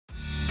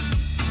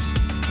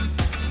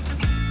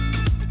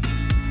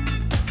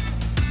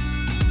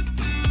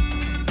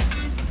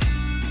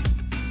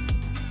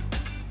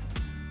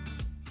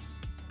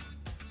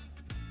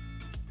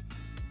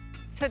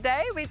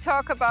Today we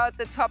talk about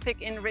the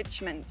topic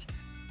enrichment.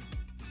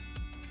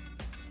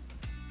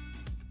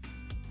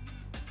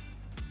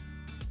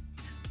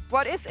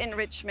 What is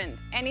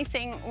enrichment?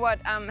 Anything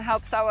what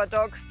helps our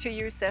dogs to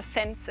use their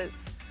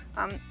senses.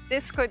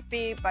 This could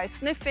be by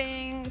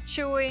sniffing,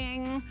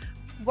 chewing,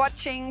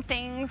 watching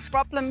things,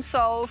 problem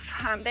solve.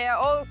 They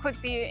all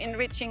could be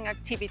enriching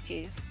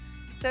activities.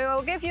 So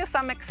I'll give you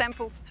some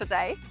examples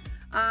today.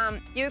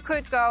 You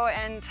could go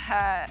and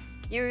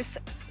use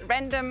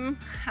random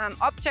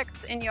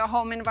objects in your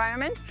home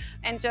environment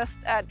and just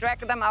drag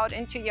them out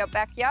into your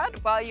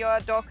backyard while your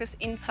dog is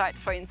inside,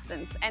 for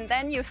instance. And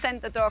then you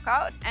send the dog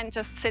out and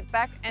just sit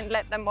back and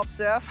let them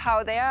observe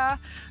how they are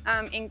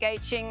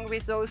engaging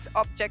with those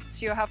objects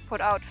you have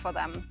put out for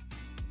them.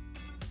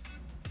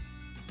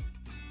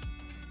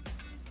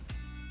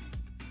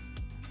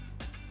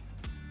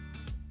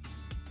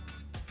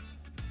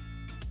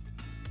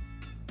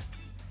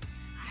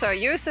 So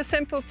use a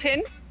simple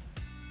tin,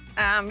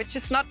 which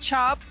is not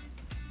sharp.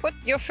 Put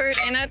your food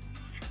in it,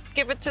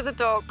 give it to the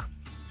dog,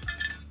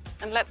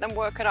 and let them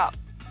work it up.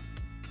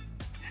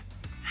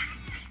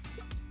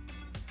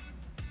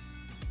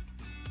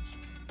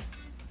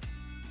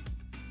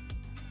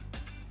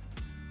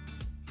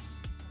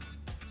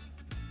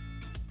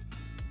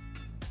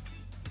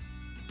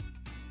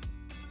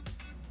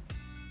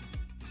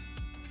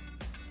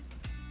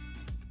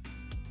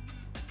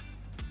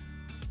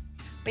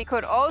 We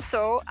could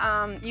also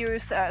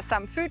use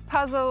some food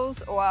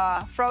puzzles or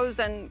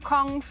frozen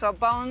kongs or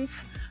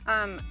bones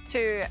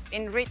to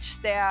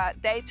enrich their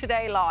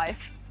day-to-day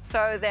life.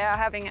 So they're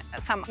having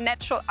some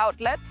natural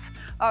outlets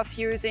of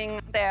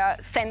using their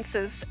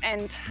senses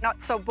and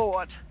not so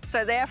bored.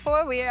 So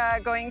therefore we are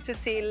going to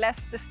see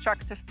less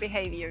destructive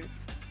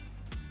behaviors.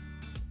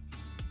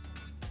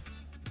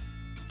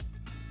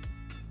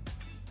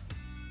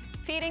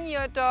 Feeding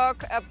your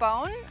dog a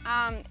bone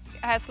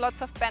has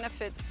lots of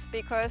benefits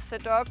because the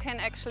dog can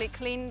actually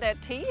clean their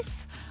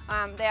teeth.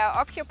 They are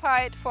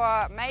occupied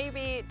for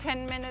maybe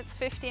 10 minutes,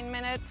 15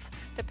 minutes,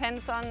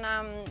 depends on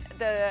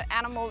the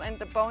animal and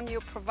the bone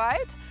you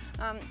provide.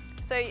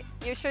 So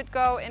you should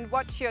go and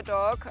watch your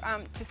dog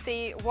to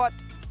see what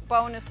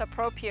bone is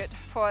appropriate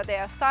for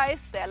their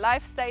size, their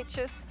life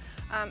stages,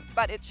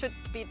 but it should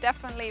be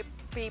definitely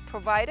be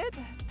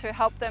provided to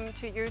help them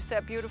to use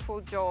their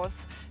beautiful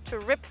jaws, to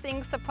rip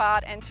things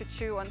apart and to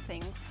chew on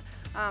things,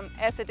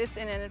 as it is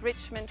an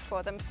enrichment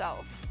for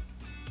themselves.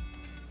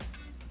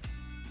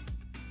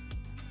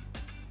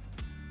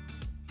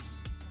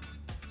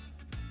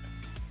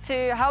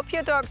 To help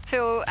your dog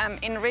feel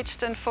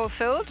enriched and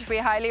fulfilled, we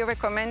highly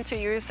recommend to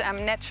use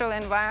natural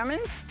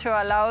environments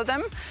to allow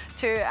them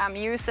to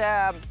use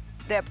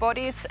their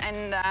bodies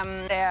and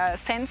their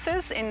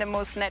senses in the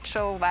most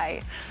natural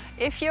way.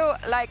 If you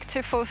like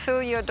to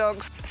fulfill your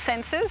dog's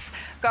senses,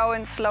 go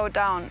and slow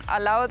down.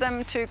 Allow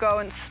them to go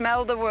and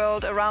smell the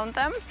world around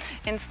them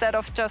instead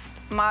of just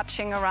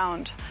marching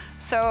around.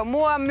 So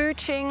more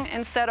mooching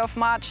instead of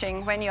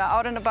marching when you're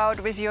out and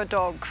about with your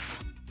dogs.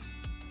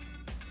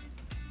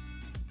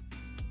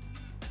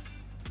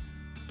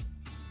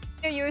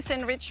 You use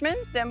enrichment,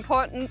 the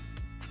important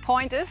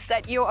point is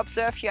that you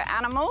observe your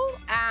animal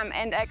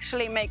and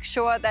actually make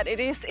sure that it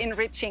is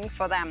enriching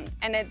for them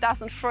and it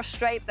doesn't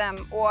frustrate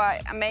them, or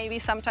maybe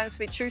sometimes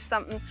we choose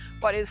something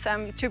what is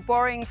too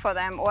boring for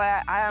them or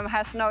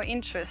has no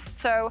interest.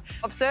 So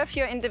observe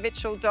your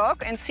individual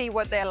dog and see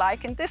what they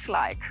like and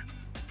dislike.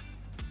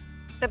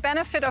 The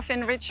benefit of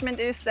enrichment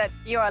is that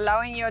you're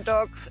allowing your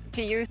dogs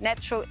to use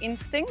natural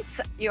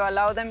instincts. You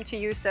allow them to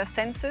use their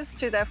senses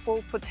to their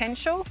full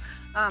potential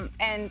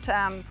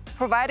and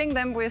providing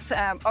them with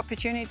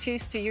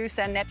opportunities to use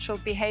their natural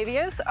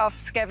behaviours of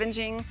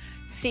scavenging,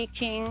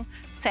 seeking,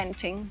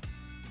 scenting.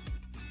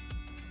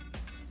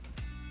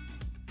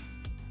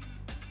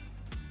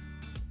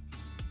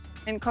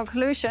 In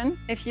conclusion,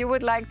 if you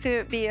would like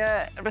to be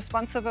a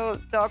responsible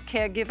dog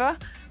caregiver,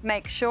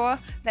 make sure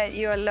that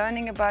you are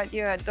learning about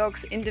your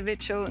dog's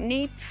individual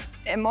needs,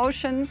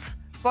 emotions,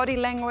 body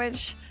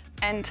language,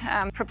 and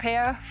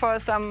prepare for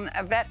some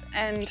vet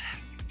and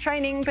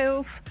training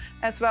bills,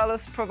 as well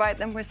as provide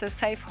them with a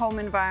safe home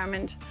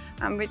environment,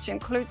 which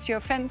includes your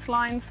fence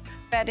lines,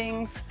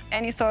 beddings,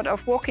 any sort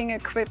of walking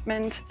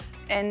equipment,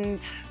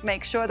 and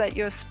make sure that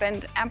you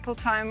spend ample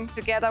time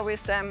together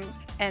with them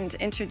and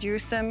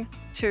introduce them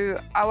to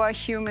our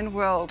human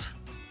world.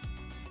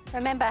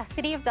 Remember,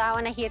 City of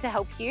Darwin are here to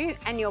help you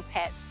and your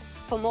pets.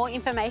 For more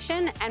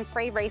information and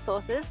free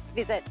resources,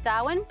 visit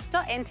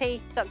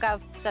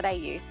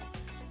darwin.nt.gov.au.